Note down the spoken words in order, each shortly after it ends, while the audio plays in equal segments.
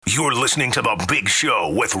You're listening to The Big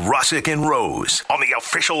Show with Russick and Rose on the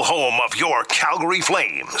official home of your Calgary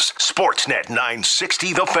Flames, Sportsnet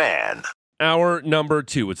 960 The Fan. Hour number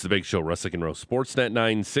 2. It's The Big Show, Russick and Rose. Sportsnet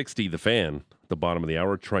 960 The Fan. At the bottom of the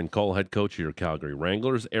hour, Trent Cull, head coach of your Calgary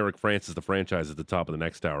Wranglers. Eric Francis, the franchise, at the top of the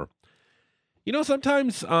next hour. You know,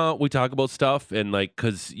 sometimes we talk about stuff and, like,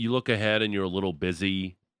 because you look ahead and you're a little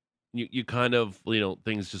busy, you kind of,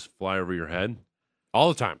 things just fly over your head.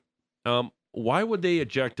 All the time. Why would they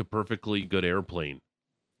eject a perfectly good airplane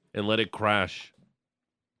and let it crash?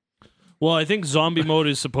 Well, I think zombie mode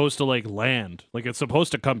is supposed to, land. It's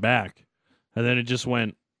supposed to come back. And then it just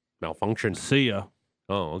went, Malfunction. see ya.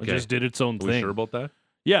 Oh, okay. It just did its own Are thing. we sure about that?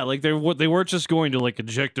 Yeah, they weren't just going to,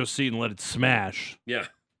 eject a seat and let it smash. Yeah.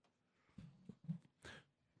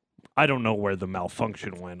 I don't know where the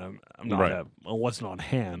malfunction went. I'm not Right. I wasn't on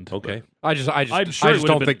hand. Okay. I just it would've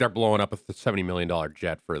don't been- think they're blowing up a $70 million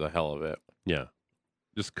jet for the hell of it. Yeah.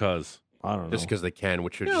 Just because. I don't know. Just because they can,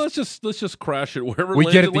 which is Yeah, let's just crash it wherever we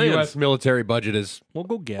get it. The lands. U.S. military budget is We'll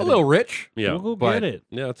go get a it. little rich. Yeah. We'll go but- get it.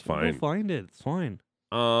 Yeah, it's We'll fine. go find it. It's fine.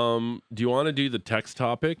 Do you want to do the text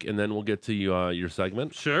topic and then we'll get to your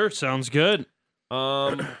segment? Sure, sounds good.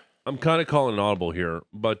 I'm kind of calling an audible here,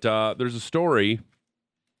 but there's a story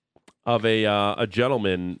of a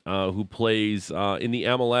gentleman who plays in the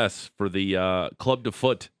MLS for the Club de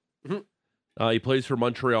Foot. He plays for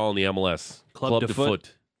Montreal in the MLS. Club de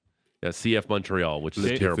Foot. Yeah, CF Montreal, which is a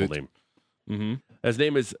De terrible Foot. name. Mm-hmm. His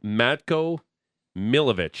name is Matko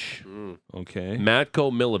Milovic. Okay.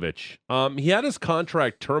 Matko Milovic. He had his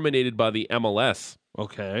contract terminated by the MLS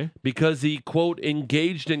Okay. because he, quote,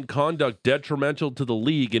 engaged in conduct detrimental to the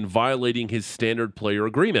league in violating his standard player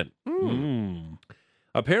agreement. Mm.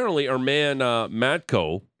 Apparently, our man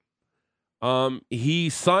Matko, he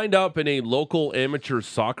signed up in a local amateur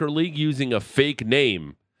soccer league using a fake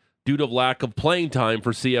name due to lack of playing time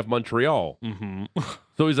for CF Montreal. Mm-hmm.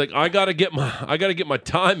 So he's like, I gotta get my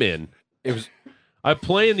time in. It was I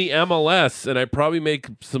play in the MLS and I probably make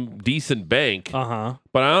some decent bank, Uh-huh.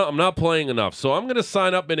 but I'm not playing enough. So I'm gonna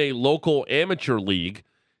sign up in a local amateur league,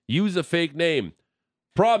 use a fake name.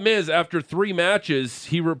 Problem is, after 3 matches,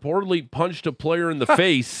 he reportedly punched a player in the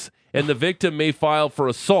face, and the victim may file for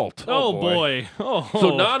assault. Oh, boy. Oh.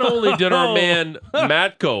 So not only did our man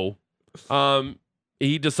Matko,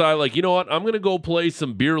 he decided, you know what, I'm going to go play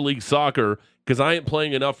some beer league soccer because I ain't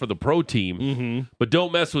playing enough for the pro team. Mm-hmm. But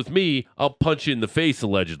don't mess with me. I'll punch you in the face,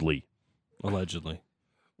 allegedly. Allegedly.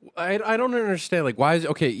 I don't understand. Why is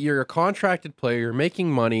okay? You're a contracted player. You're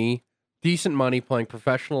making money, decent money, playing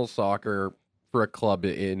professional soccer for a club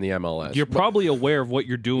in the MLS. You're probably aware of what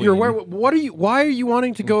you're doing. You're aware. What are you? Why are you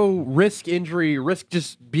wanting to go risk injury? Risk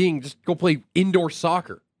just go play indoor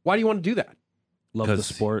soccer? Why do you want to do that? Love the 'Cause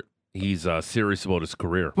sport. He's serious about his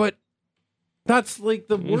career. But that's the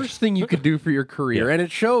worst thing you could do for your career, Yeah. and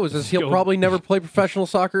it shows. As he'll Go- probably never play professional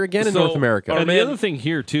soccer again in So, North America. And man- the other thing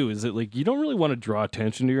here, too, is that, you don't really want to draw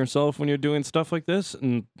attention to yourself when you're doing stuff like this.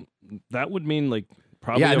 And that would mean,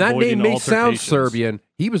 probably Yeah, and that avoiding name may sound altercations. Serbian.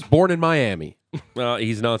 He was born in Miami.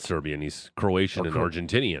 He's not Serbian. He's Croatian and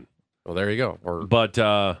Argentinian. Well, there you go. Or But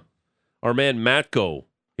our man Matko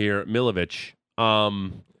here, Milovic,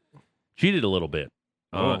 cheated a little bit.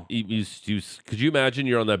 Could you imagine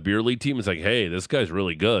you're on that beer league team? It's like, hey, this guy's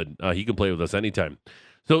really good. He can play with us anytime.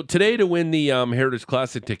 So today, to win the Heritage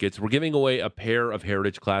Classic tickets, we're giving away a pair of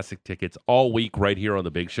Heritage Classic tickets all week right here on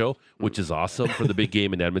The Big Show, which is awesome for the big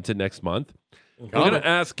game in Edmonton next month. We're going to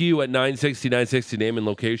ask you at 960 name and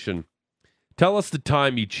location, tell us the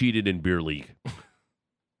time you cheated in beer league.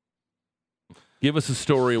 Give us a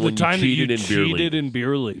story when The time you cheated that in beer league. cheated in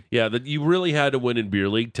beer league. Yeah, that you really had to win in beer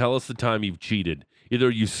league. Tell us the time you've cheated. Either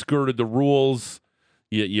you skirted the rules,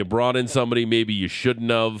 you brought in somebody maybe you shouldn't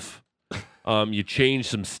have, you changed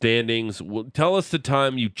some standings. Well, tell us the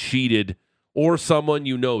time you cheated or someone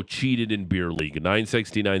you know cheated in beer league.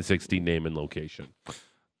 960 name and location.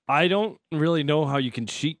 I don't really know how you can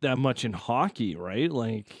cheat that much in hockey, right?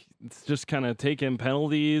 It's just kind of taking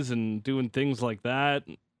penalties and doing things like that.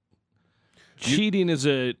 Cheating is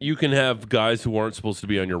You can have guys who aren't supposed to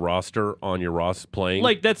be on your roster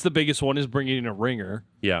playing. that's the biggest one is bringing in a ringer.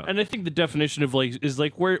 Yeah. And I think the definition of is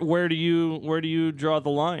where do you draw the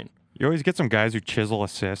line? You always get some guys who chisel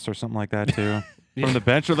assists or something like that too. From the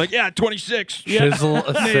bench, they're like, 26. chisel Name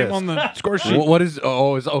assist. on the score sheet. What is?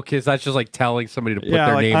 Oh, is okay. So that's just telling somebody to put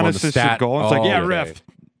their name on the unassisted stat. goal. It's Oh, okay. ref,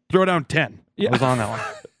 throw down 10. I was on that one.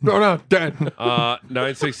 No, Dan.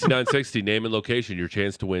 960 name and location. Your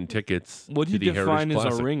chance to win tickets. What do to you the define Heritage as a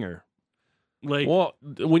Classic. ringer? Well,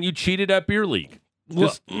 when you cheated at beer league.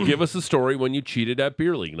 Just give us a story when you cheated at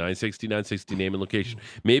beer league. 960 name and location.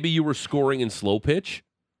 Maybe you were scoring in slow pitch.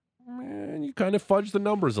 and you kind of fudge the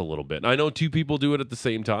numbers a little bit. I know two people do it at the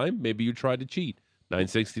same time. Maybe you try to cheat.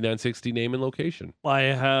 960 name and location. I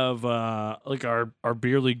have like our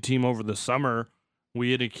beer league team over the summer.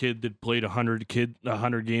 We had a kid that played 100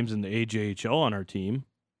 games in the AJHL on our team.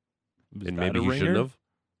 And maybe he shouldn't have.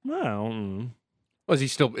 Well,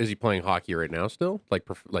 Is he playing hockey right now still?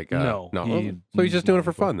 No. So he's just doing it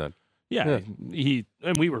for fun then. yeah,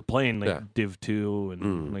 and we were playing like Yeah. Div 2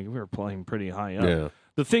 and like we were playing pretty high up. Yeah.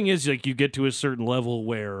 The thing is, like, you get to a certain level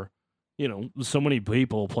where, so many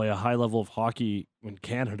people play a high level of hockey in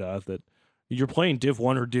Canada that you're playing Div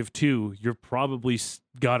 1 or Div 2, you're probably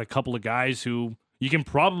got a couple of guys who you can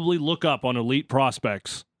probably look up on elite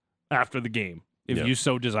prospects after the game if you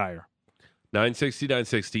so desire.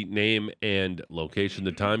 960 name and location.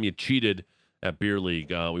 The time you cheated at Beer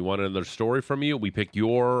League. We want another story from you. We pick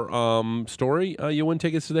your story. You win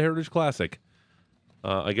tickets to the Heritage Classic.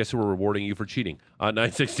 I guess we're rewarding you for cheating.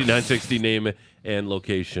 960 name and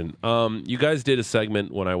location. You guys did a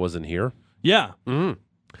segment when I wasn't here. Yeah. Mm-hmm.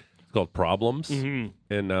 It's called Problems,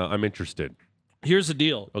 and I'm interested. Here's the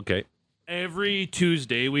deal. Okay. Every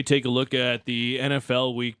Tuesday, we take a look at the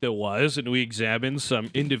NFL week that was, and we examine some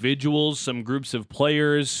individuals, some groups of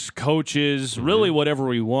players, coaches, really whatever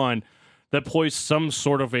we want, that pose some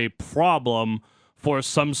sort of a problem for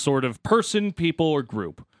some sort of person, people, or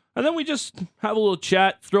group. And then we just have a little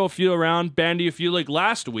chat, throw a few around, bandy a few. Like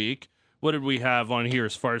last week, what did we have on here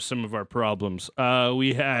as far as some of our problems?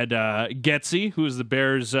 We had Getsy, who is the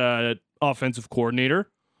Bears' offensive coordinator.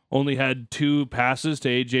 Only had 2 passes to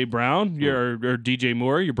A.J. Brown, or DJ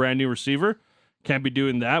Moore, your brand new receiver. Can't be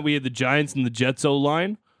doing that. We had the Giants and the Jets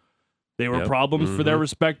O-line. They were problems for their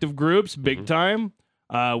respective groups, big time.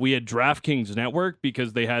 We had DraftKings Network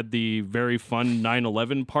because they had the very fun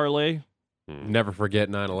 9/11 parlay. Never forget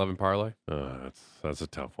 9/11 parlay. That's a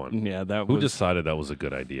tough one. Yeah, Who decided that was a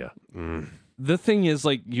good idea? The thing is,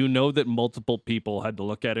 like, that multiple people had to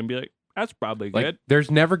look at it and be like, that's probably good.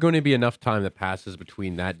 There's never going to be enough time that passes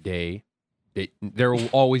between that day. There will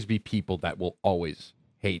always be people that will always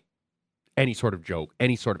hate any sort of joke,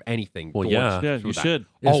 any sort of anything. Well, going yeah. through Yeah, you that. should.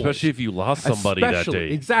 Always. Especially if you lost somebody that day.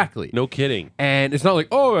 Exactly. No kidding. And it's not like,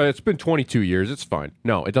 it's been 22 years. It's fine.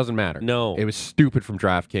 No, it doesn't matter. No. It was stupid from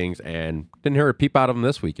DraftKings, and didn't hear a peep out of them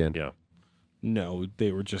this weekend. Yeah. No,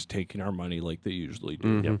 they were just taking our money like they usually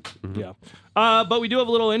do. Mm-hmm. Yeah. But we do have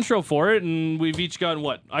a little intro for it, and we've each gotten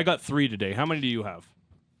what? I got 3 today. How many do you have?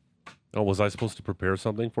 Oh, was I supposed to prepare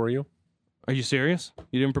something for you? Are you serious?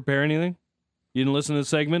 You didn't prepare anything? You didn't listen to the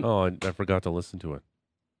segment? Oh, I forgot to listen to it.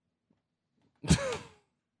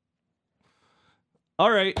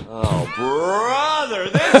 All right. Oh,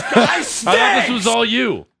 brother, this guy stinks. I thought this was all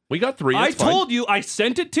you. We got 3. I That's fine. told you, I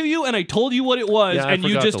sent it to you, and I told you what it was, Yeah, I and you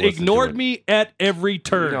forgot just to listen to ignored it. me at every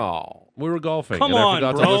turn. No. We were golfing. Come and on,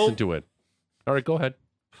 I forgot bro. to listen to it. All right, go ahead.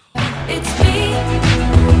 It's me.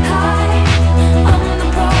 Hi, I'm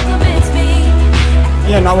the problem. It's me.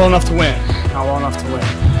 Yeah, not well enough to win. Not well enough to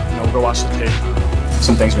win. We'll go watch the tape.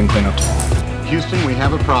 Some things we can clean up tomorrow. Houston, we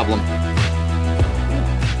have a problem.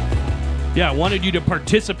 Yeah, I wanted you to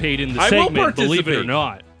participate in the I will segment, believe it or participate.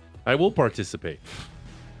 not. I will participate.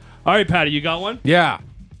 All right, Patty, you got one? Yeah.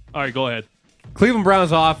 All right, go ahead. Cleveland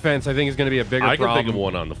Browns offense, I think, is going to be a bigger I can problem. think of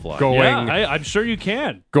one on the fly. Going, I'm sure you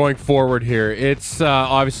can. going forward here. It's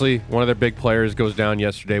obviously one of their big players goes down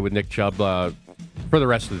yesterday with Nick Chubb for the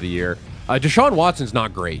rest of the year. Deshaun Watson's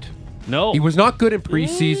not great. No. He was not good in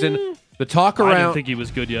preseason. The talk I didn't around think he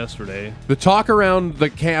was good yesterday. the talk around the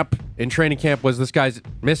camp in training camp was this guy's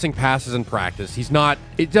missing passes in practice. He's not.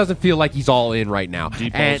 It doesn't feel like he's all in right now.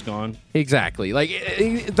 Deep ball's gone. Exactly. Like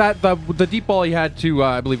that the deep ball he had to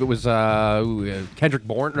I believe it was Kendrick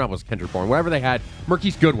Bourne. No, it was Kendrick Bourne. Whatever they had.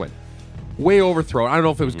 Marquise Goodwin. Way overthrown. I don't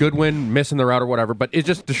know if it was Goodwin missing the route or whatever, but it's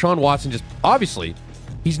just Deshaun Watson just obviously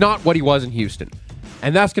he's not what he was in Houston.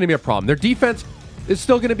 And that's going to be a problem. Their defense is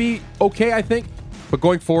still going to be okay, I think. But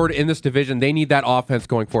going forward in this division, they need that offense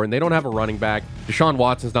going forward. And they don't have a running back. Deshaun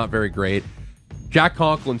Watson's not very great. Jack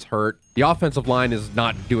Conklin's hurt. The offensive line is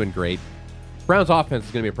not doing great. Browns offense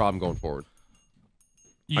is going to be a problem going forward.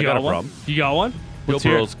 You got a one? problem. You got one? Let's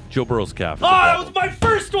hear it. Joe Burrow's calf is Oh, a that problem. was my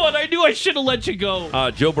first one. I knew I should have let you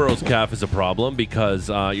go. Joe Burrow's calf is a problem because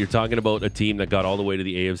you're talking about a team that got all the way to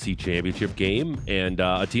the AFC Championship game and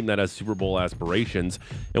a team that has Super Bowl aspirations.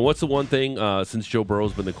 And what's the one thing since Joe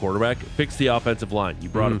Burrow's been the quarterback? Fix the offensive line. You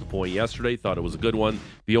brought up the point yesterday, thought it was a good one.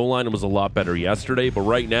 The O-line was a lot better yesterday, but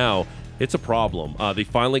right now it's a problem. They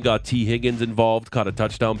finally got T. Higgins involved, caught a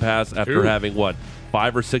touchdown pass after having,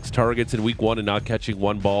 5 or 6 targets in week 1 and not catching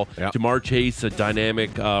one ball. Yep. Jamar Chase, a dynamic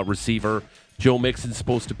receiver. Joe Mixon's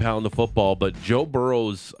supposed to pound the football, but Joe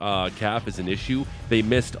Burrow's calf is an issue. They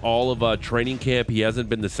missed all of training camp. He hasn't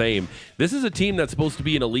been the same. This is a team that's supposed to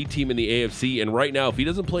be an elite team in the AFC, and right now, if he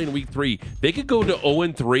doesn't play in Week 3, they could go to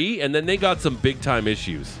 0-3, and then they got some big-time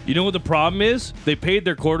issues. You know what the problem is? They paid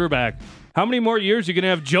their quarterback. How many more years are you going to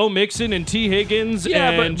have Joe Mixon and T. Higgins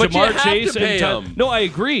and but Jamar you have Chase? to pay and him. No, I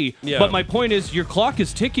agree. Yeah. But my point is, your clock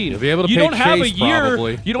is ticking. You'll be able to you pay don't have Chase, a year.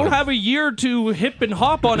 probably. You don't have a year to hip and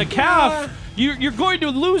hop on a calf. You're going to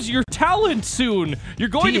lose your talent soon. You're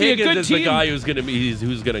going T. to be Higgins a good is team. the guy who's going to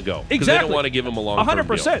go. Because Exactly. they don't want to give him a long-term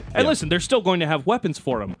 100%. deal. And Yeah. listen, they're still going to have weapons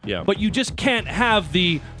for him. Yeah. But you just can't have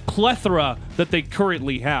the plethora that they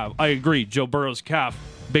currently have. I agree. Joe Burrow's calf,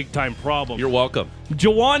 big-time problem. You're welcome.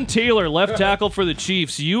 Jawan Taylor, left tackle for the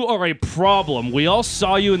Chiefs. You are a problem. We all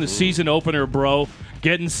saw you in the season opener, bro.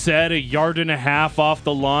 Getting set 1.5 yards off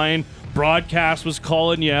the line. Broadcast was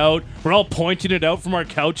calling you out. We're all pointing it out from our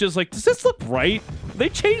couches. Like, does this look right? They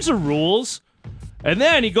changed the rules. And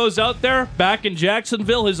then he goes out there, back in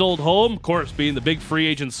Jacksonville, his old home. Of course, being the big free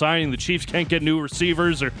agent signing, the Chiefs can't get new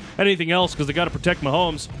receivers or anything else because they got to protect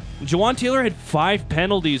Mahomes. Jawan Taylor had 5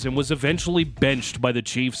 penalties and was eventually benched by the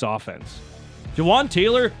Chiefs offense. Jawan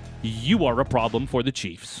Taylor, you are a problem for the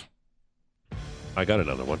Chiefs. I got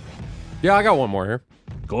another one. Yeah, I got one more here.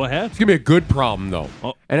 Go ahead. It's gonna be a good problem though,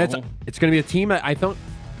 Oh, and it's gonna be a team that I thought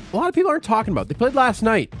a lot of people aren't talking about. They played last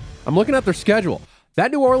night. I'm looking at their schedule.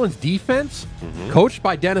 That New Orleans defense, coached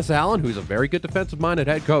by Dennis Allen, who's a very good defensive-minded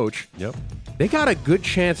head coach. Yep. They got a good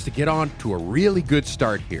chance to get on to a really good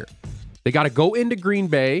start here. They got to go into Green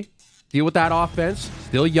Bay, deal with that offense.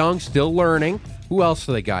 Still young, still learning. Who else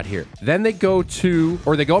do they got here? Then they go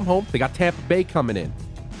home. They got Tampa Bay coming in.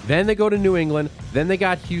 Then they go to New England. Then they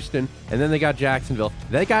got Houston. And then they got Jacksonville.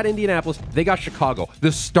 They got Indianapolis. They got Chicago.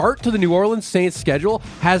 The start to the New Orleans Saints schedule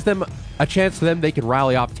has them a chance to them. They can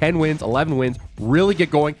rally off 10 wins, 11 wins, really get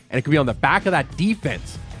going. And it could be on the back of that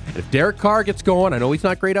defense. And if Derek Carr gets going, I know he's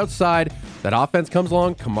not great outside. That offense comes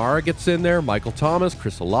along. Kamara gets in there. Michael Thomas,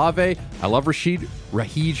 Chris Olave. I love Raheed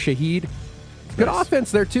Shaheed. Good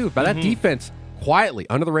offense there, too. But that defense, quietly,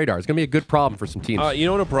 under the radar, is going to be a good problem for some teams. You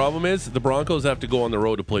know what a problem is? The Broncos have to go on the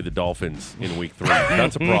road to play the Dolphins in Week 3.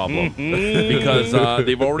 That's a problem because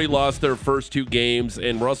they've already lost their first 2 games,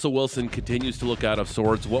 and Russell Wilson continues to look out of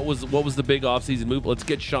sorts. What was the big offseason move? Let's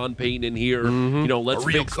get Sean Payton in here. You know, let's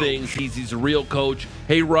fix things. He's a real coach.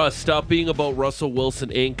 Hey, Russ, stop being about Russell Wilson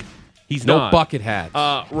Inc. He's no not. bucket hats.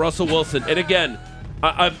 Russell Wilson, and again.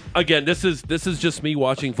 This is just me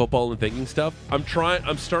watching football and thinking stuff.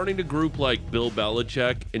 I'm starting to group like Bill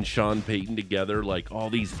Belichick and Sean Payton together, like all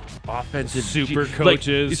these offensive Super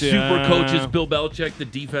coaches, super coaches. Bill Belichick, the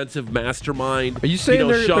defensive mastermind. Are you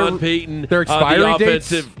saying Sean Payton, their expiry the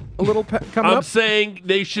dates offensive? a little coming I'm up? saying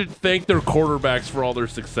they should thank their quarterbacks for all their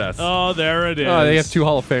success. Oh, there it is. Oh, they have 2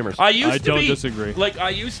 Hall of Famers. I don't disagree. I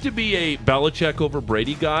used to be a Belichick over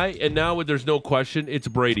Brady guy, and now there's no question it's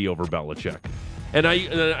Brady over Belichick. And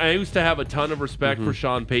I used to have a ton of respect for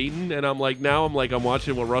Sean Payton, and I'm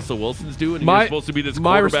watching what Russell Wilson's doing. And you're supposed to be this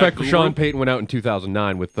my quarterback respect for guru. Sean Payton went out in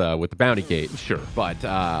 2009 with the Bounty Gate. Sure, but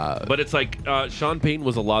it's like Sean Payton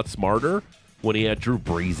was a lot smarter when he had Drew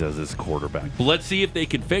Brees as his quarterback. But let's see if they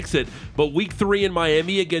can fix it. But Week 3 in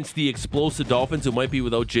Miami against the explosive Dolphins, who might be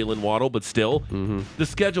without Jalen Waddle, but still, the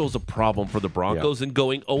schedule is a problem for the Broncos. And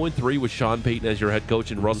going 0-3 with Sean Payton as your head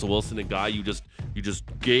coach and Russell Wilson, a guy you just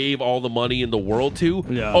gave all the money in the world to.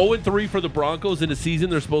 Yeah. 0-3 for the Broncos in a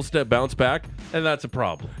season they're supposed to bounce back, and that's a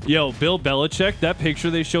problem. Yo, Bill Belichick, that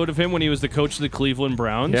picture they showed of him when he was the coach of the Cleveland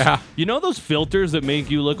Browns. Yeah. You know those filters that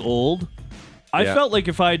make you look old? I felt like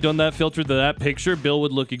if I had done that filter to that picture, Bill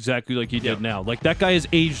would look exactly like he did now. Like, that guy has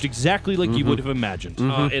aged exactly like you would have imagined.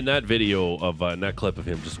 In that video of in that clip of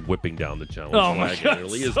him just whipping down the challenge Oh, my wagon, God. it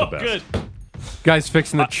really is So the best. good. guy's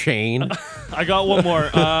fixing the chain. I got one more.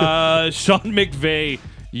 Sean McVay,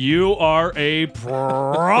 you are a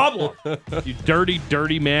problem. You dirty,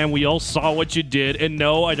 dirty man. We all saw what you did. And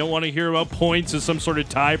no, I don't want to hear about points as some sort of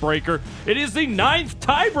tiebreaker. It is the 9th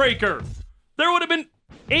tiebreaker. There would have been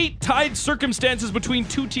 8 tied circumstances between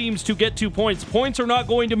 2 teams to get 2 points. Points are not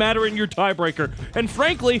going to matter in your tiebreaker. And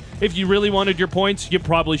frankly, if you really wanted your points, you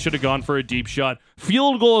probably should have gone for a deep shot.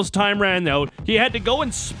 Field goal as time ran out. He had to go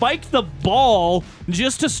and spike the ball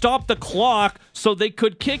just to stop the clock so they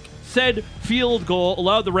could kick said field goal,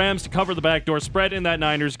 allow the Rams to cover the backdoor spread in that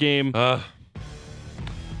Niners game. And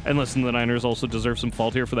listen, the Niners also deserve some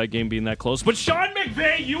fault here for that game being that close. But Sean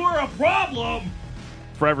McVay, you are a problem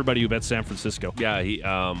for everybody who bets San Francisco. Yeah, he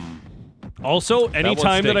Also,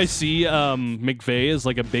 anytime that I stinks. see McVay as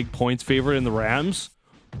like a big points favorite in the Rams,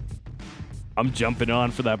 I'm jumping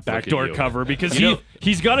on for that at backdoor you. cover because You know-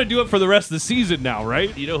 he's got to do it for the rest of the season now,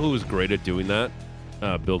 right? You know who was great at doing that?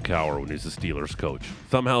 Bill Cowher when he was the Steelers coach.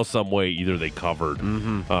 Somehow, some way, either they covered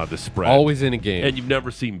the spread. Always in a game. And you've never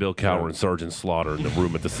seen Bill Cowher and Sergeant Slaughter in the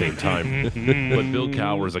room at the same time. But Bill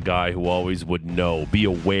Cowher is a guy who always would know, be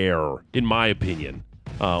aware, in my opinion,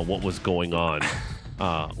 what was going on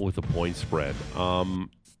with the point spread.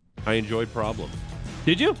 I enjoyed Problem.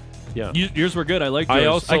 Did you? Yeah. Yours were good. I liked I yours.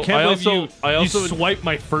 also- can't I believe also- I also- you swiped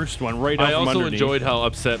my first one right off I from also underneath. enjoyed how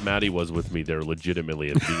upset Maddie was with me there legitimately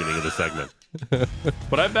at the beginning of the segment.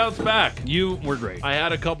 But I bounced back. You were great. I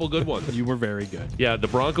had a couple good ones. You were very good. Yeah, the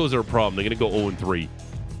Broncos are a problem. They're going to go 0-3.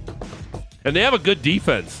 And they have a good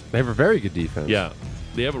defense. They have a very good defense. Yeah,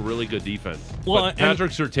 they have a really good defense. Well, But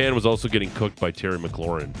Patrick Surtain was also getting cooked by Terry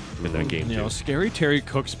McLaurin in that game, You too. know, Scary Terry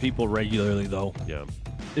cooks people regularly, though. Yeah.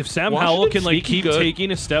 If Sam Washington Howell can sneaky keep good.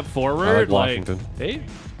 taking a step I forward, like Washington. Hey,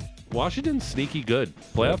 Washington's sneaky good.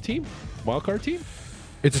 Playoff team? Wildcard team?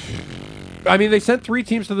 I mean, they sent 3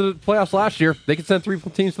 teams to the playoffs last year. They could send 3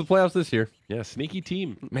 teams to the playoffs this year. Yeah, sneaky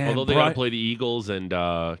team. Man, Although they got to Brian- play the Eagles and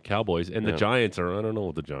Cowboys. And the Giants are, I don't know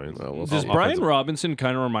what the Giants are. does Brian Robinson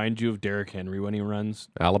kind of remind you of Derrick Henry when he runs?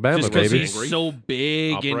 Alabama, Just because baby. he's so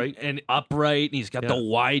big Upright. and upright, and he's got the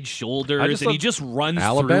wide shoulders, just and he love just runs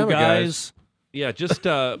Alabama through guys. Yeah, just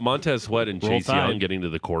Montez Sweat and Roll Chase Young Tide. getting to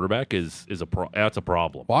the quarterback is that's a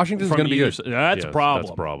problem. Washington's From going to be either good. side. That's a Yes, problem.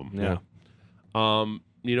 That's a problem. Yeah.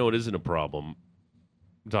 You know, it isn't a problem.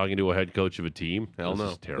 Talking to a head coach of a team. Hell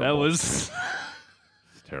no. Terrible. That was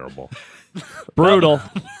It's terrible. brutal.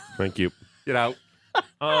 Thank you. Get out.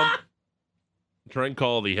 Trent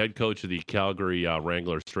Cull, the head coach of the Calgary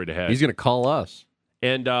Wranglers, straight ahead. He's going to call us.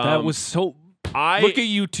 And That was so. Look at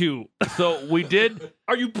you two. so we did.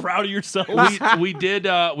 Are you proud of yourself? we did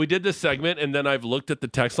this segment, and then I've looked at the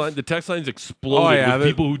text line. The text line's exploded Oh, yeah, with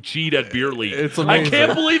the- people who cheat at beer league. It's I amazing.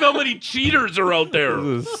 can't believe how many cheaters are out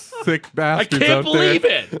there. Sick I bastards can't out there. believe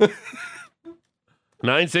it.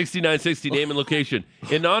 960 name and location.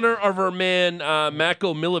 In honor of our man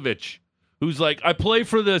Mako Milovic, who's like, I play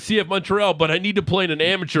for the CF Montreal, but I need to play in an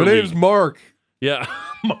amateur My league. name's Mark. Yeah,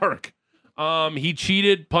 Mark. He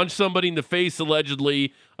cheated, punched somebody in the face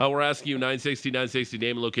allegedly. We're asking you 960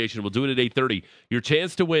 name and location. We'll do it at 8:30. Your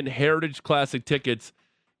chance to win Heritage Classic tickets.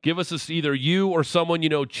 Give us either you or someone you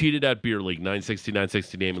know cheated at beer league.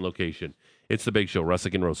 960 name and location. It's the Big Show.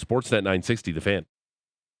 Russick and Rose. Sportsnet 960. The Fan.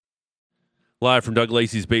 Live from Doug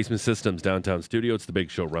Lacey's Basement Systems downtown studio. It's the Big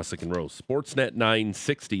Show. Russick and Rose. Sportsnet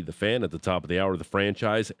 960. The Fan. At the top of the hour, the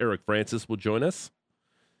franchise. Eric Francis will join us.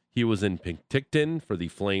 He was in Penticton for the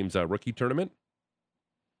Flames rookie tournament.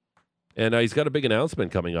 And he's got a big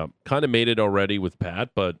announcement coming up. Kind of made it already with Pat,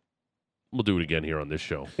 but we'll do it again here on this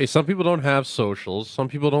show. Hey, some people don't have socials. Some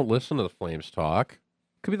people don't listen to the Flames talk.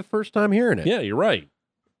 Could be the first time hearing it. Yeah, you're right.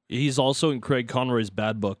 He's also in Craig Conroy's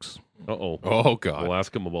bad books. Uh-oh. Oh, God. We'll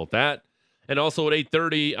ask him about that. And also at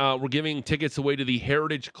 8:30, we're giving tickets away to the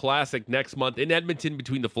Heritage Classic next month in Edmonton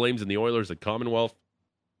between the Flames and the Oilers at Commonwealth.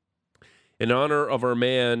 In honor of our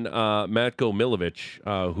man, Matko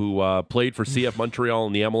Milovic, who played for CF Montreal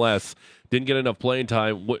in the MLS, didn't get enough playing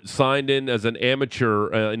time, signed in as an amateur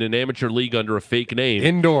in an amateur league under a fake name.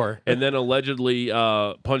 Indoor. And then allegedly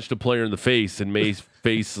punched a player in the face and may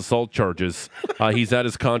face assault charges. He's had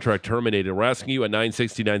his contract terminated. We're asking you at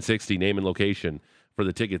 960 name and location for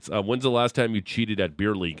the tickets. When's the last time you cheated at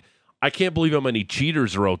beer league? I can't believe how many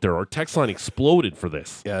cheaters are out there. Our text line exploded for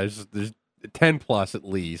this. Yeah, there's 10 plus at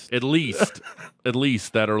least. At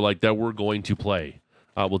least that are like that we're going to play.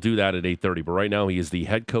 We'll do that at 8:30. But right now, he is the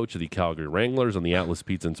head coach of the Calgary Wranglers on the Atlas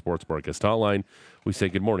Pizza and Sports Bar Guest Hotline. We say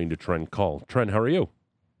good morning to Trent Cull. Trent, how are you?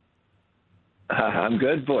 I'm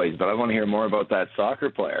good, boys, but I want to hear more about that soccer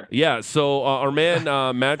player. Yeah, so our man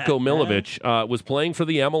Matko Milovic was playing for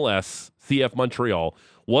the MLS, CF Montreal,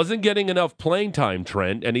 wasn't getting enough playing time,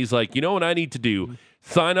 Trent, and he's like, you know what I need to do?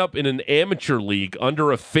 Sign up in an amateur league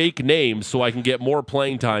under a fake name so I can get more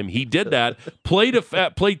playing time. He did that,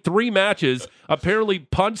 played 3 matches, apparently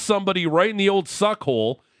punched somebody right in the old suck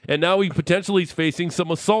hole, and now he potentially is facing some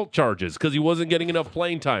assault charges because he wasn't getting enough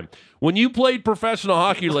playing time. When you played professional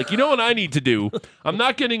hockey, you're like, you know what I need to do? I'm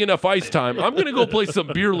not getting enough ice time. I'm going to go play some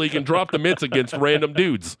beer league and drop the mitts against random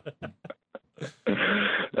dudes.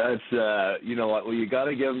 That's you know what? Well, you got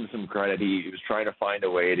to give him some credit. He was trying to find a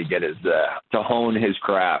way to get his to hone his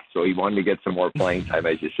craft, so he wanted to get some more playing time,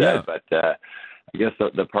 as you said. Yeah. But I guess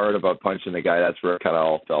the part about punching the guy, that's where it kind of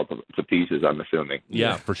all fell to pieces. I'm assuming.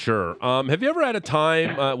 Yeah, for sure. Have you ever had a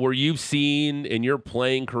time where you've seen in your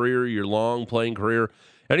playing career, your long playing career,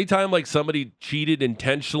 Anytime like somebody cheated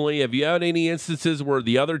intentionally, have you had any instances where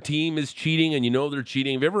the other team is cheating and you know they're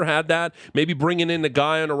cheating? Have you ever had that? Maybe bringing in a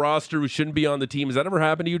guy on a roster who shouldn't be on the team. Has that ever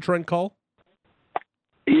happened to you, Trent Cull?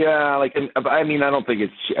 Yeah, I mean, I don't think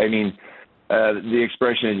it's. I mean, the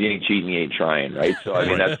expression is you ain't cheating, you ain't trying, right? So, I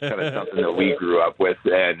mean, that's kind of something that we grew up with.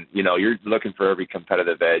 And, you're looking for every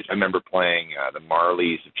competitive edge. I remember playing the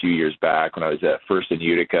Marlies a few years back when I was first in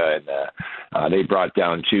Utica, and they brought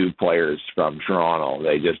down 2 players from Toronto.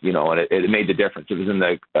 They just, and it made the difference. It was in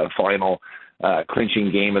the final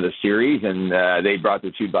clinching game of the series, and they brought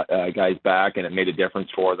the 2 guys back, and it made a difference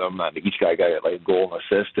for them. Each guy got like a goal and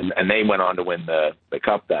assist, and they went on to win the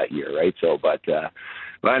cup that year, right? So,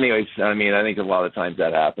 But anyways, I mean, I think a lot of times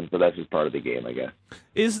that happens, but that's just part of the game, I guess.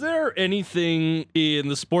 Is there anything in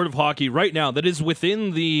the sport of hockey right now that is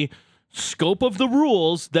within the scope of the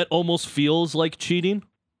rules that almost feels like cheating?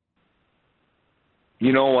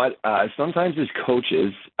 You know what? Sometimes as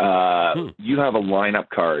coaches, you have a lineup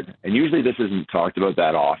card, and usually this isn't talked about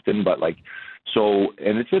that often, but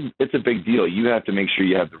and it's a big deal. You have to make sure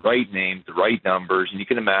you have the right names, the right numbers, and you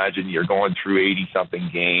can imagine you're going through 80-something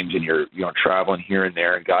games, and you're traveling here and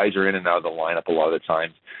there, and guys are in and out of the lineup a lot of the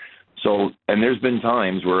times. So, and there's been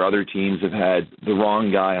times where other teams have had the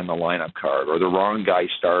wrong guy on the lineup card or the wrong guy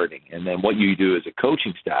starting, and then what you do as a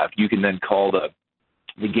coaching staff, you can then call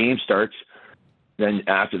the game starts. Then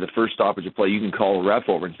after the first stoppage of play, you can call a ref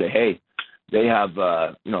over and say, hey, they have,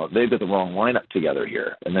 they've got the wrong lineup together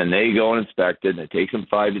here. And then they go and inspect it, and it takes them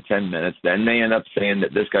 5 to 10 minutes. Then they end up saying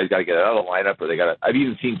that this guy's got to get out of the lineup, or I've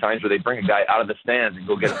even seen times where they bring a guy out of the stands and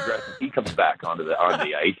go get him dressed, and he comes back onto the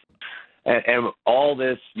ice. And all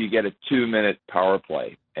this, you get a 2-minute power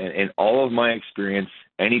play. And in all of my experience,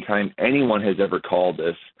 anytime anyone has ever called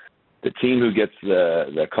this, the team who gets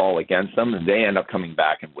the call against them, they end up coming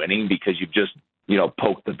back and winning because you've just,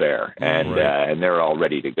 poked the bear, and and they're all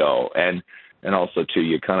ready to go. And also, too,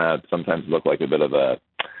 you kind of sometimes look like a bit of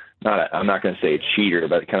I'm not going to say a cheater,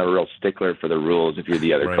 but kind of a real stickler for the rules if you're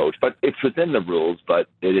the other coach. But it's within the rules, but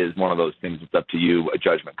it is one of those things that's up to you, a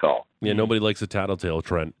judgment call. Yeah, nobody likes a tattletale,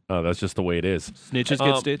 Trent. That's just the way it is. Snitches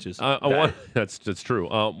get stitches. That's true.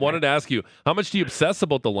 Wanted to ask you, how much do you obsess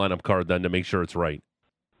about the lineup card then to make sure it's right?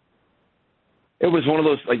 It was one of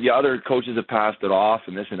those, like, the other coaches have passed it off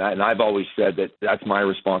and this and that, and I've always said that that's my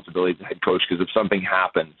responsibility as head coach, because if something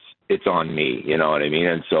happens, it's on me, you know what I mean?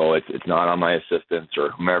 And so it's not on my assistants or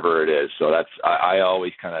whomever it is. So I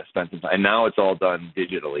always kind of spend some time, and now it's all done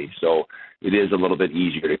digitally, so it is a little bit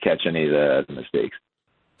easier to catch any of the mistakes.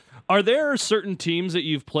 Are there certain teams that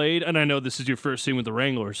you've played, and I know this is your first team with the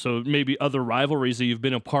Wranglers, so maybe other rivalries that you've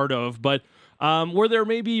been a part of, but were there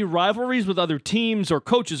maybe rivalries with other teams or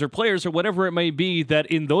coaches or players or whatever it may be that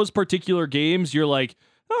in those particular games you're like,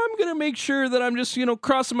 I'm going to make sure that I'm just,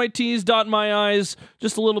 crossing my T's, dotting my I's,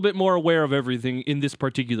 just a little bit more aware of everything in this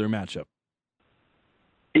particular matchup?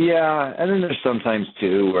 Yeah, and then there's sometimes,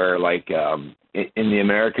 too, where, like, in the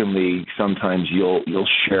American League, sometimes you'll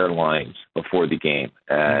share lines before the game.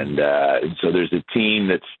 And so there's a team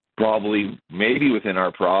that's probably maybe within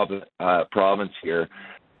our province here.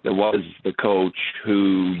 There was the coach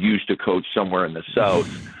who used to coach somewhere in the South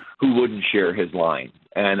who wouldn't share his line.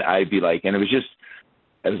 And I'd be like, and it was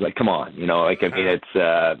like, come on, I mean,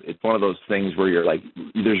 it's one of those things where you're like,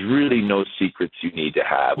 there's really no secrets you need to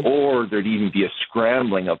have, or there'd even be a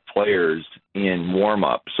scrambling of players in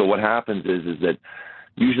warm-up. So what happens is that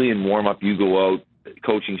usually in warm-up, you go out,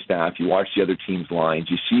 coaching staff, you watch the other team's lines,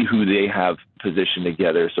 you see who they have positioned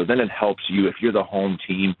together. So then it helps you, if you're the home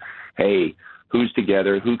team, hey, who's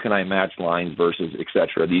together, who can I match lines versus, et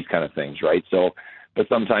cetera, these kind of things, right? So, but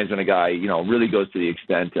sometimes when a guy, really goes to the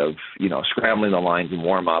extent of, scrambling the lines in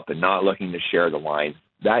warm-up and not looking to share the lines,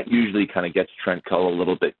 that usually kind of gets Trent Cull a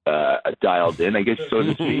little bit dialed in, I guess, so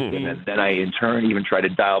to speak. And then I, in turn, even try to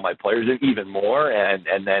dial my players in even more,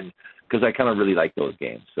 and then, because I kind of really like those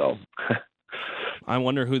games, so... I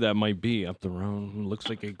wonder who that might be up the road. Looks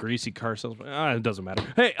like a greasy car salesman. It doesn't matter.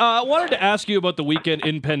 Hey, I wanted to ask you about the weekend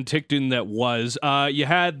in Penticton that was. You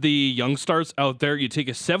had the young stars out there. You take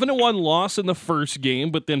a 7-1 loss in the first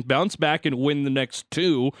game, but then bounce back and win the next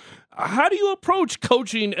 2. How do you approach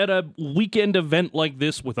coaching at a weekend event like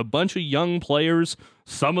this with a bunch of young players,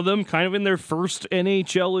 some of them kind of in their first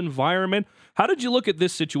NHL environment? How did you look at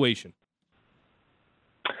this situation?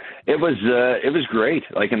 It was great,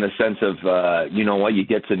 like in the sense of you know what, you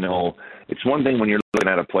get to know. It's one thing when you're looking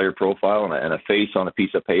at a player profile and a face on a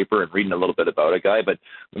piece of paper and reading a little bit about a guy, but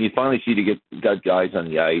when you finally see got guys on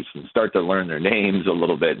the ice and start to learn their names a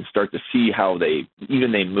little bit and start to see how they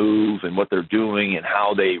move and what they're doing and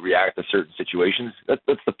how they react to certain situations, that's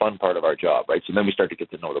the fun part of our job, right? So then we start to get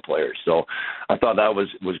to know the players. So I thought that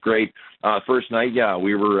was great. First night, yeah,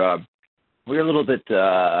 we were a little bit,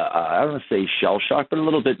 I don't want to say shell-shocked, but a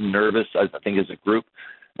little bit nervous, I think, as a group.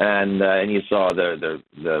 And you saw the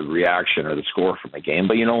reaction or the score from the game.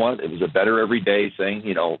 But you know what? It was a better every day saying,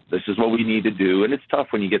 you know, this is what we need to do. And it's tough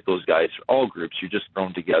when you get those guys, all groups, you're just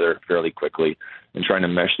thrown together fairly quickly and trying to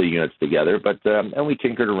mesh the units together. But and we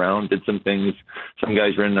tinkered around, did some things. Some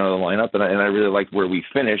guys were in and out of the lineup. And I really liked where we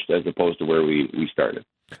finished as opposed to where we started.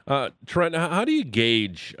 Trent, how do you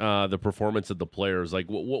gauge the performance of the players? Like,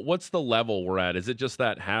 what's the level we're at? Is it just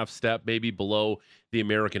that half step maybe below the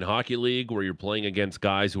American Hockey League where you're playing against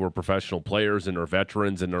guys who are professional players and are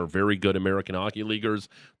veterans and are very good American Hockey Leaguers?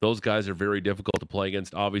 Those guys are very difficult to play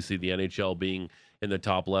against, obviously the NHL being in the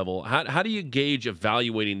top level. How do you gauge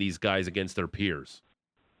evaluating these guys against their peers?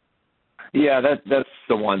 Yeah, that's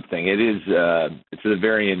the one thing. It is it's the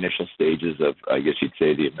very initial stages of, I guess you'd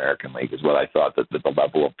say, the American League is what I thought that the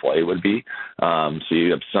level of play would be. So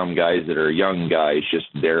you have some guys that are young guys just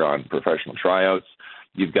there on professional tryouts.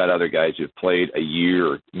 You've got other guys who've played a year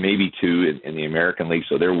or maybe two in the American League,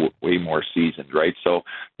 so they're way more seasoned, right? So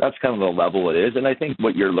that's kind of the level it is. And I think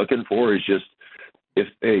what you're looking for is just if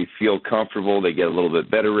they feel comfortable, they get a little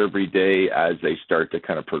bit better every day as they start to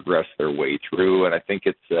kind of progress their way through. And I think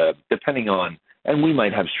it's depending on, and we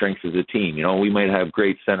might have strengths as a team. You know, we might have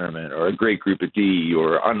great centermen or a great group of D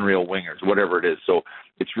or unreal wingers, whatever it is. So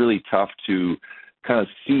it's really tough to kind of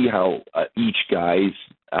see how each guy's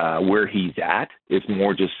where he's at. It's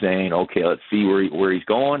more just saying, okay, let's see where he's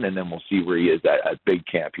going, and then we'll see where he is at big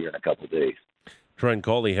camp here in a couple of days. Trent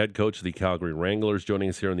Cull, the head coach of the Calgary Wranglers, joining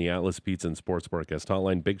us here on the Atlas Pizza and Sports Bar Guest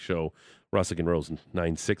Hotline. Big show, Russick and Rose,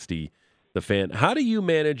 960 The Fan. How do you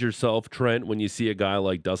manage yourself, Trent, when you see a guy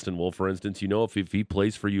like Dustin Wolf, for instance? You know, if he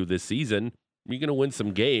plays for you this season, you're going to win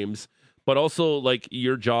some games, but also, like,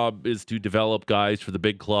 your job is to develop guys for the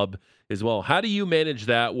big club as well. How do you manage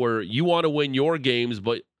that where you want to win your games,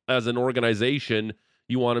 but as an organization,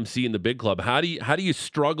 you want them seeing the big club? How do you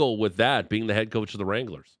struggle with that, being the head coach of the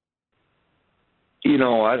Wranglers? You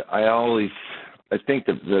know, I think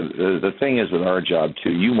that the thing is with our job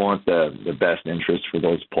too, you want the best interest for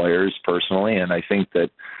those players personally, and I think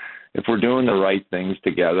that if we're doing the right things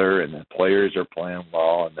together and the players are playing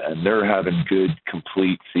well and they're having good,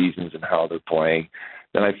 complete seasons in how they're playing,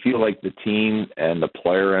 then I feel like the team and the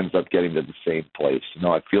player ends up getting to the same place. You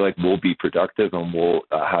know, I feel like we'll be productive and we'll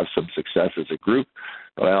have some success as a group,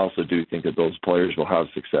 but I also do think that those players will have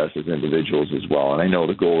success as individuals as well. And I know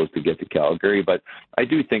the goal is to get to Calgary, but I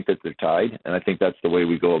do think that they're tied, and I think that's the way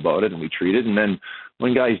we go about it and we treat it. And then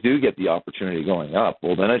when guys do get the opportunity going up,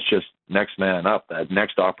 well, then it's just next man up, that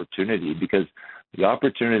next opportunity, because the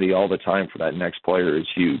opportunity all the time for that next player is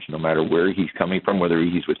huge, no matter where he's coming from, whether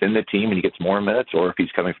he's within the team and he gets more minutes or if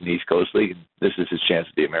he's coming from the East Coast League. This is his chance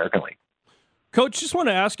at the American League. Coach, just want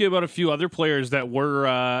to ask you about a few other players that were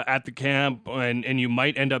at the camp and you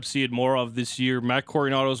might end up seeing more of this year. Matt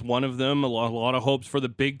Coronato is one of them. A lot of hopes for the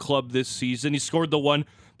big club this season. He scored the one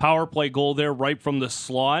power play goal there right from the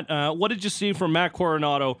slot. What did you see from Matt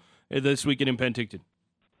Coronato this weekend in Penticton?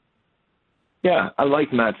 Yeah, I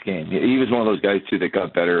like Matt's game. He was one of those guys too that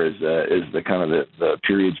got better as the kind of the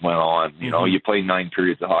periods went on. You know, you play 9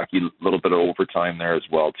 periods of hockey, a little bit of overtime there as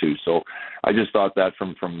well too. So I just thought that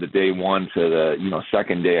from the day one to the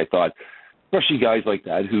second day, I thought, especially guys like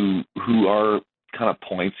that who are kind of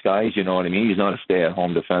points guys, you know what I mean? He's not a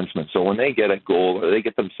stay-at-home defenseman. So when they get a goal or they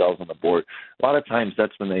get themselves on the board, a lot of times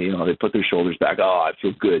that's when they put their shoulders back. Oh, I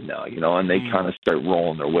feel good now, and they kind of start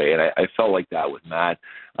rolling their way. And I felt like that with Matt.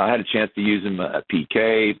 I had a chance to use him at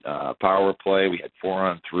PK, power play. We had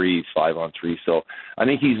 4-on-3s, 5-on-3. So I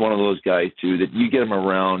think he's one of those guys too that you get him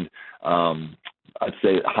around. I'd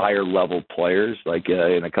say higher level players like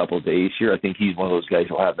in a couple of days here. I think he's one of those guys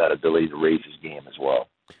who'll have that ability to raise his game as well.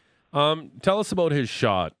 Tell us about his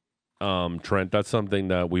shot, Trent. That's something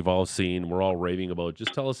that we've all seen. We're all raving about.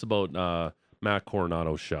 Just tell us about Matt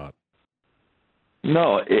Coronato's shot.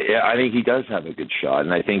 No, I think he does have a good shot,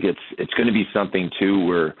 and I think it's going to be something too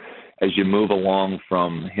where as you move along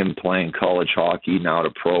from him playing college hockey now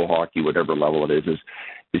to pro hockey, whatever level it is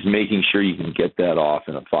is making sure you can get that off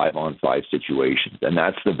in a 5-on-5 situation. And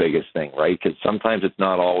that's the biggest thing, right? Because sometimes it's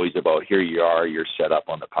not always about here you are, you're set up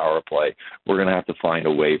on the power play. We're going to have to find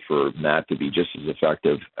a way for Matt to be just as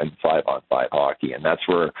effective in 5-on-5 hockey. And that's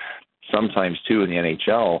where sometimes, too, in the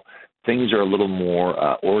NHL, things are a little more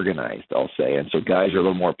organized, I'll say. And so guys are a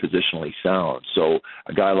little more positionally sound. So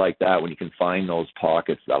a guy like that, when you can find those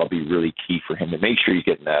pockets, that'll be really key for him to make sure you're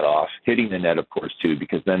getting that off. Hitting the net, of course, too,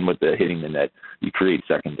 because then with the hitting the net, you create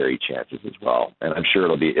secondary chances as well. And I'm sure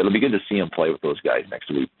it'll be good to see him play with those guys next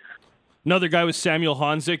week. Another guy was Samuel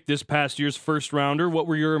Honzik, this past year's first rounder. What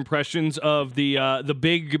were your impressions of the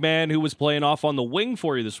big man who was playing off on the wing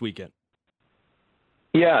for you this weekend?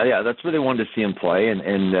 Yeah, that's where they wanted to see him play,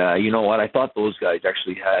 and you know what? I thought those guys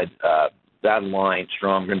actually had that line,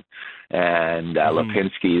 Stromgren and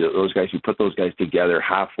Lipinski, those guys, who put those guys together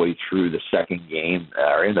halfway through the second game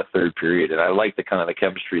or in the third period, and I like the kind of the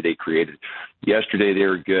chemistry they created. Yesterday they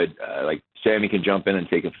were good. Like Sammy can jump in and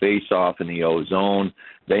take a face-off in the O zone.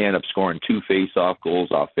 They end up scoring 2 face-off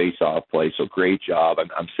goals off face-off play, so great job.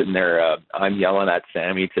 I'm sitting there, I'm yelling at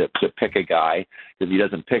Sammy to pick a guy because he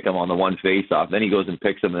doesn't pick him on the one face-off. Then he goes and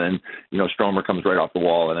picks him, and then, Stromer comes right off the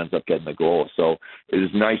wall and ends up getting the goal. So it was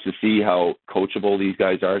nice to see how coachable these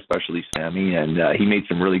guys are, especially Sammy, and he made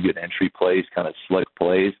some really good entry plays, kind of slick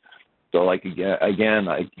plays. So, like, again,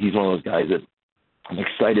 he's one of those guys that I'm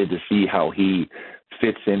excited to see how he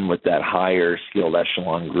fits in with that higher skilled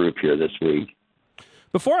echelon group here this week.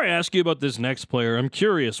 Before I ask you about this next player, I'm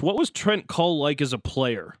curious, what was Trent Cull like as a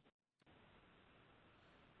player?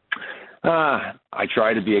 I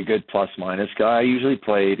try to be a good plus-minus guy. I usually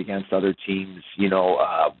played against other teams,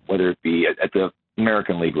 whether it be at the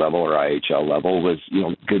American League level or IHL level, was,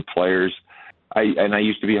 good players. I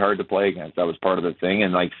used to be hard to play against. That was part of the thing.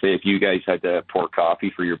 And like, say, if you guys had to pour coffee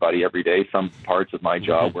for your buddy every day, some parts of my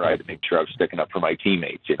job where I had to make sure I was sticking up for my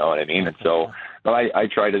teammates, you know what I mean? And so I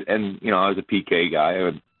tried to, and, I was a PK guy. I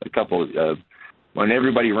had a couple of, when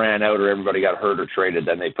everybody ran out or everybody got hurt or traded,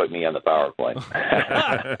 then they put me on the power play.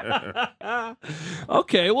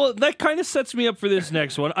 Okay, well, that kind of sets me up for this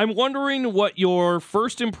next one. I'm wondering what your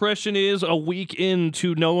first impression is a week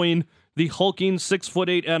into knowing the hulking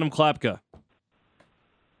 6'8" Adam Klapka.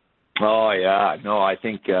 Oh, yeah. No, I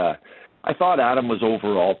think I thought Adam was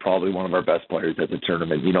overall probably one of our best players at the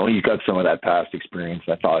tournament. He's got some of that past experience.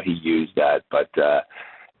 I thought he used that. But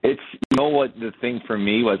it's, what the thing for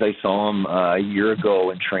me was, I saw him a year ago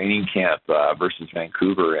in training camp versus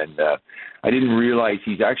Vancouver, and I didn't realize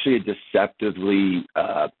he's actually a deceptively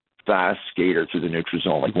fast skater through the neutral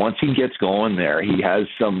zone. Like, once he gets going there, he has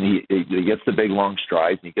he gets the big long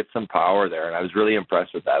strides and he gets some power there, and I was really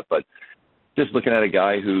impressed with that. But just looking at a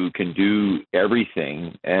guy who can do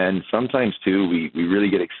everything, and sometimes too, we really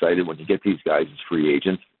get excited when you get these guys as free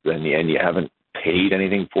agents, and you haven't paid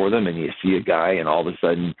anything for them, and you see a guy, and all of a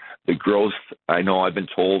sudden the growth, I know I've been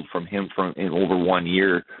told from him in over 1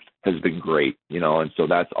 year, has been great, and so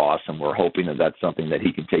that's awesome. We're hoping that that's something that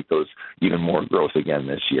he can take those even more growth again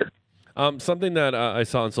this year. Something that I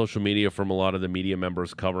saw on social media from a lot of the media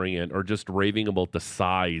members covering it, or just raving about the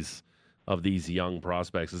size of these young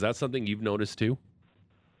prospects. Is that something you've noticed too?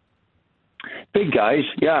 Big guys,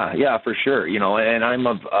 yeah, for sure. And I'm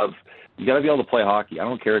of you got to be able to play hockey. I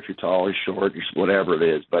don't care if you're tall or short or whatever it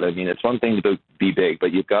is, but I mean, it's one thing to be big,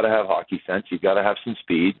 but you've got to have hockey sense. You've got to have some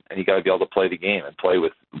speed, and you got to be able to play the game and play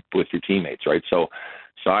with your teammates, right? So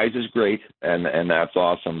size is great, and that's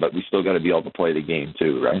awesome, but we still got to be able to play the game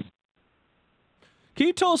too, right? Can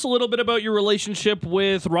you tell us a little bit about your relationship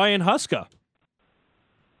with Ryan Huska?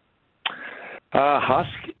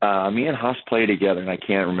 Me and Husk played together, and I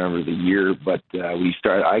can't remember the year, but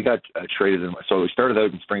I got traded. So we started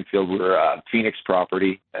out in Springfield. We were Phoenix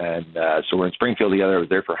property, and so we're in Springfield together. I was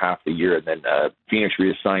there for half the year, and then Phoenix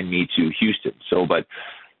reassigned me to Houston. So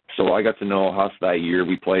I got to know Husk that year.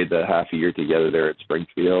 We played the half a year together there at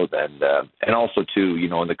Springfield, and also too,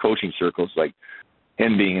 in the coaching circles, like,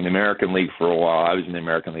 him being in the American League for a while, I was in the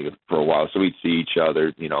American League for a while, so we'd see each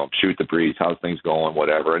other, shoot the breeze, how's things going,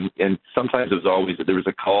 whatever. And sometimes there was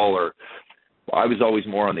a call, or I was always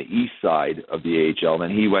more on the east side of the AHL,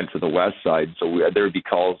 and he went to the west side. So there would be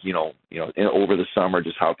calls, over the summer,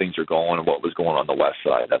 just how things are going and what was going on the west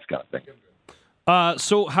side, that kind of thing.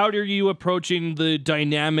 So how are you approaching the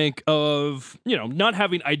dynamic of, not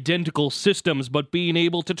having identical systems, but being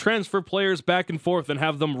able to transfer players back and forth and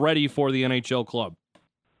have them ready for the NHL club?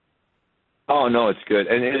 Oh, no, it's good.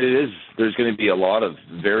 And it is, there's going to be a lot of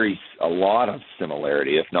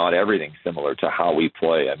similarity, if not everything similar to how we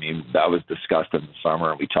play. I mean, that was discussed in the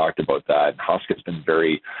summer, and we talked about that. And Husk has been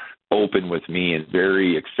very open with me and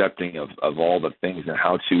very accepting of all the things and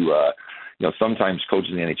how to, sometimes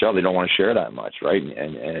coaches in the NHL, they don't want to share that much, right?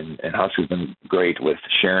 And Husk has been great with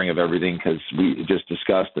sharing of everything, because we just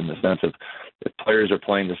discussed in the sense of if players are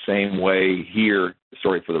playing the same way here,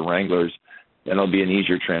 for the Wranglers, then it'll be an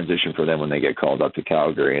easier transition for them when they get called up to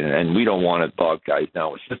Calgary. And we don't want to bog guys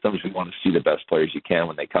down with systems. We want to see the best players you can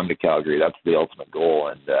when they come to Calgary. That's the ultimate goal,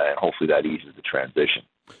 and hopefully that eases the transition.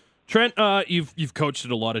 Trent, you've coached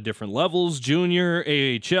at a lot of different levels, junior,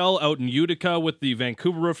 AHL, out in Utica with the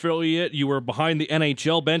Vancouver affiliate. You were behind the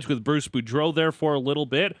NHL bench with Bruce Boudreau there for a little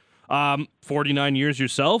bit. 49 years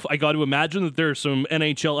yourself. I got to imagine that there are some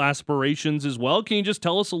NHL aspirations as well. Can you just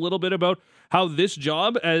tell us a little bit about how this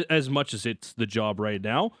job, as much as it's the job right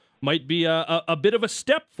now, might be a bit of a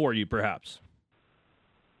step for you, perhaps?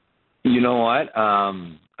 You know what?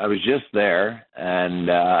 I was just there, and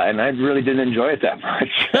I really didn't enjoy it that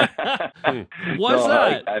much. Why's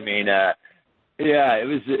that? Yeah, it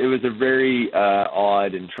was a very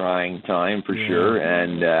odd and trying time for sure.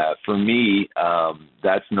 And for me,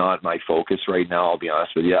 that's not my focus right now. I'll be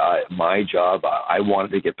honest with you. My job, I wanted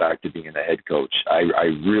to get back to being a head coach. I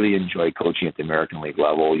really enjoy coaching at the American League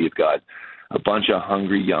level. You've got a bunch of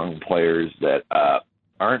hungry young players that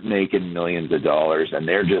aren't making millions of dollars, and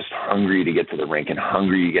they're just hungry to get to the rink and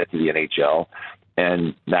hungry to get to the NHL.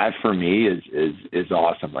 And that for me is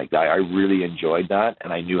awesome. Like, I really enjoyed that,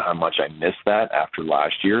 and I knew how much I missed that after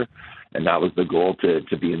last year. And that was the goal,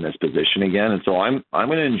 to be in this position again. And so I'm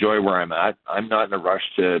going to enjoy where I'm at. I'm not in a rush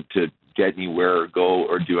to get anywhere or go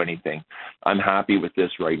or do anything. I'm happy with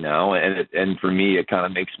this right now. And for me, it kind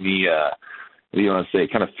of makes me,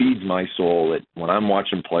 it kind of feeds my soul that when I'm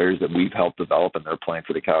watching players that we've helped develop and they're playing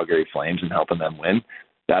for the Calgary Flames and helping them win,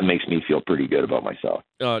 that makes me feel pretty good about myself.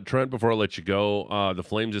 Trent, before I let you go, the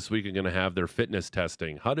Flames this week are going to have their fitness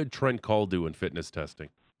testing. How did Trent Cull do in fitness testing?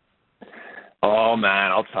 Oh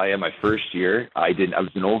man, I'll tell you, my first year, I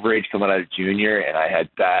was an overage coming out of junior, and I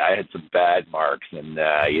had some bad marks, and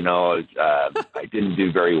I didn't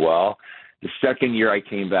do very well. The second year I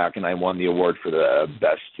came back and I won the award for the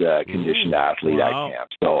best conditioned athlete at camp.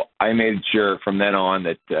 So I made sure from then on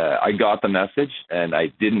that I got the message, and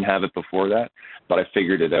I didn't have it before that, but I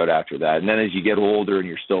figured it out after that. And then as you get older and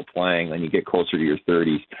you're still playing and you get closer to your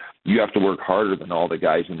 30s, you have to work harder than all the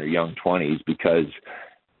guys in their young 20s, because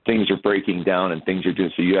things are breaking down and things are doing,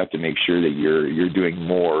 so you have to make sure that you're doing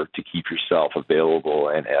more to keep yourself available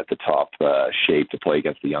and at the top shape to play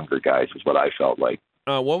against the younger guys, is what I felt like.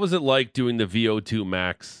 What was it like doing the VO2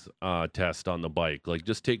 max test on the bike? Like,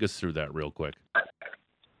 just take us through that real quick.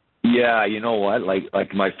 Yeah, you know what?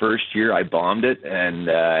 Like my first year, I bombed it, and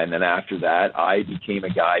then after that, I became a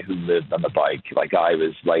guy who lived on the bike. I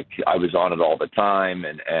was on it all the time,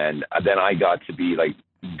 and then I got to be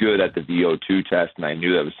good at the VO2 test, and I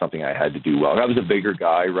knew that was something I had to do well. I was a bigger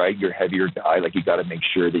guy, right? You're a heavier guy. You got to make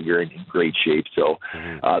sure that you're in great shape. So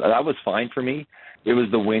that was fine for me. It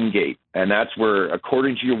was the wind gate, and that's where,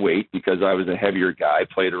 according to your weight, because I was a heavier guy,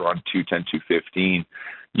 played around 210, 215,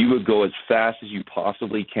 you would go as fast as you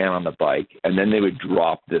possibly can on the bike, and then they would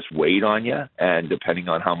drop this weight on you, and depending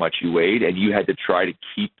on how much you weighed, and you had to try to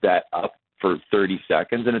keep that up for 30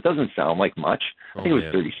 seconds, and it doesn't sound like much. I think it was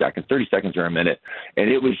 30 seconds. 30 seconds or a minute. And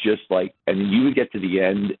it was just and you would get to the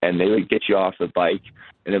end, and they would get you off the bike,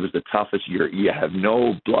 and it was the toughest. You have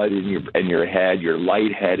no blood in your head. You're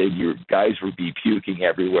lightheaded. Your guys would be puking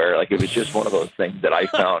everywhere. It was just one of those things that I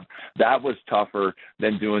found that was tougher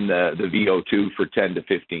than doing the VO2 for 10 to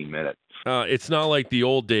 15 minutes. It's not like the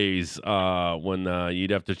old days when you'd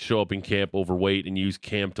have to show up in camp overweight and use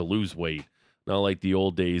camp to lose weight. Not like the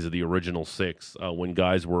old days of the original six when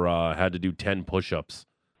guys were had to do 10 push-ups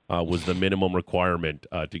was the minimum requirement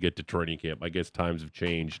to get to training camp. I guess times have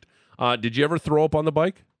changed. Did you ever throw up on the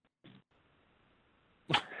bike?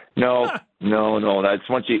 No. That's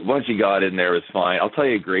once you got in there, it was fine. I'll tell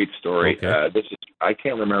you a great story. Okay. I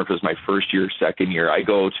can't remember if it was my first year, second year. I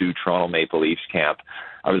go to Toronto Maple Leafs camp.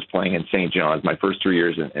 I was playing in St. John's, my first 3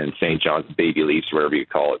 years in St. John's, Baby Leafs, wherever you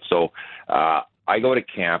call it. So I go to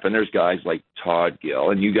camp, and there's guys like Todd Gill,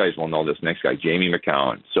 and you guys will know this next guy, Jamie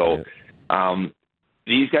McCowan. So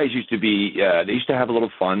these guys used to be they used to have a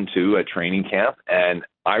little fun, too, at training camp. And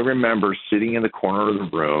I remember sitting in the corner of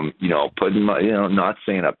the room, putting my, not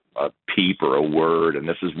saying a peep or a word. And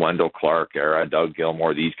this is Wendell Clark era, Doug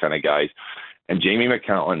Gilmore, these kind of guys. And Jamie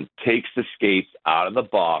McCowan takes the skates out of the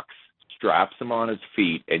box, straps him on his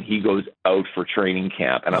feet, and he goes out for training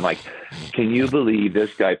camp. And I'm like, can you believe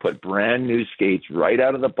this guy put brand new skates right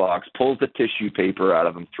out of the box, pulls the tissue paper out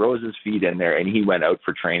of them, throws his feet in there, and he went out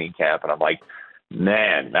for training camp. And I'm like,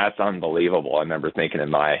 man, that's unbelievable. I remember thinking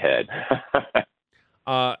in my head.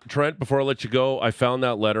 Trent, before I let you go, I found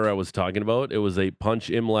that letter I was talking about. It was a Punch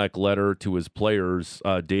Imlach letter to his players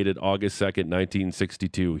dated August 2nd,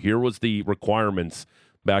 1962. Here was the requirements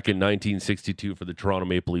back in 1962 for the Toronto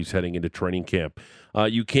Maple Leafs heading into training camp.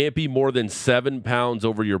 You can't be more than 7 pounds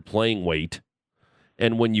over your playing weight.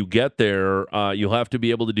 And when you get there, you'll have to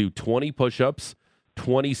be able to do 20 push-ups,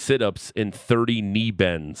 20 sit-ups, and 30 knee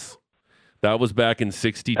bends. That was back in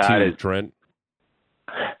 62, Trent.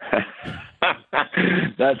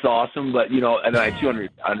 That's awesome, but and I too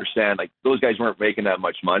understand. Like those guys weren't making that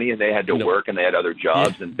much money, and they had to work, and they had other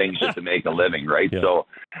jobs and things just to make a living, right? Yeah. So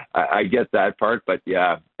I get that part, but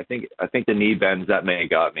yeah, I think the knee bends that may have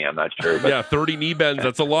got me. I'm not sure. But. Yeah, 30 knee bends.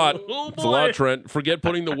 That's a lot. It's a lot, Trent. Forget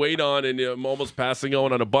putting the weight on and almost passing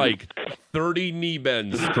out on a bike. 30 knee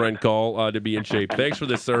bends, Trent Cull, to be in shape. Thanks for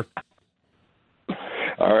this, sir.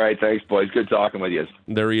 All right, thanks, boys. Good talking with you.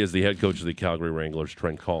 There he is, the head coach of the Calgary Wranglers,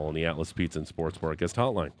 Trent Cull, on the Atlas Pizza and Sports Bar guest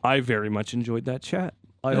hotline. I very much enjoyed that chat.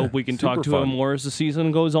 I hope we can talk to him more as the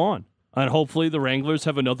season goes on. And hopefully the Wranglers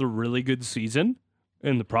have another really good season,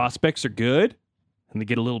 and the prospects are good, and they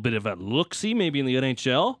get a little bit of a look-see maybe in the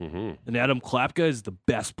NHL. Mm-hmm. And Adam Klapka is the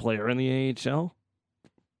best player in the AHL.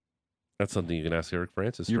 That's something you can ask Eric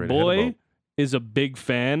Francis. Your boy is a big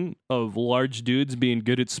fan of large dudes being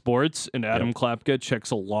good at sports, and Adam Klapka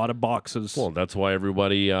checks a lot of boxes. Well, that's why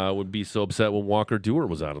everybody would be so upset when Walker Duehr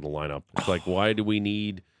was out of the lineup. It's like, why do we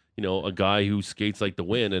need, a guy who skates like the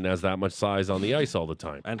wind and has that much size on the ice all the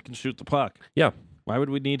time? And can shoot the puck. Yeah. Why would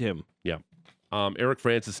we need him? Yeah. Eric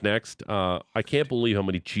Francis next. I can't believe how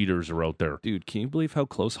many cheaters are out there. Dude, can you believe how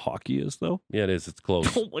close hockey is, though? Yeah, it is. It's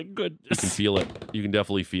close. Oh, my goodness. You can feel it. You can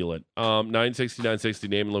definitely feel it. 960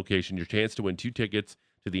 name and location. Your chance to win 2 tickets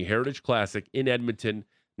to the Heritage Classic in Edmonton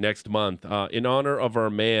next month. In honor of our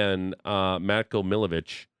man, Matko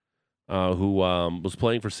Milovic, who was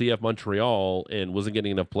playing for CF Montreal and wasn't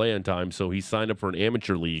getting enough play on time, so he signed up for an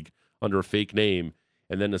amateur league under a fake name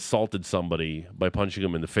and then assaulted somebody by punching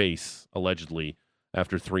him in the face, allegedly,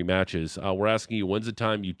 after 3 matches. We're asking you, when's the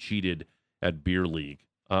time you cheated at Beer League?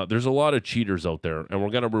 There's a lot of cheaters out there, and we're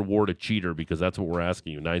going to reward a cheater because that's what we're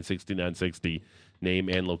asking you. 960, name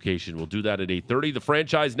and location. We'll do that at 8:30. The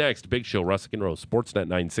franchise next. Big Show, Russick and Rose, Sportsnet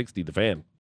 960, The Fan.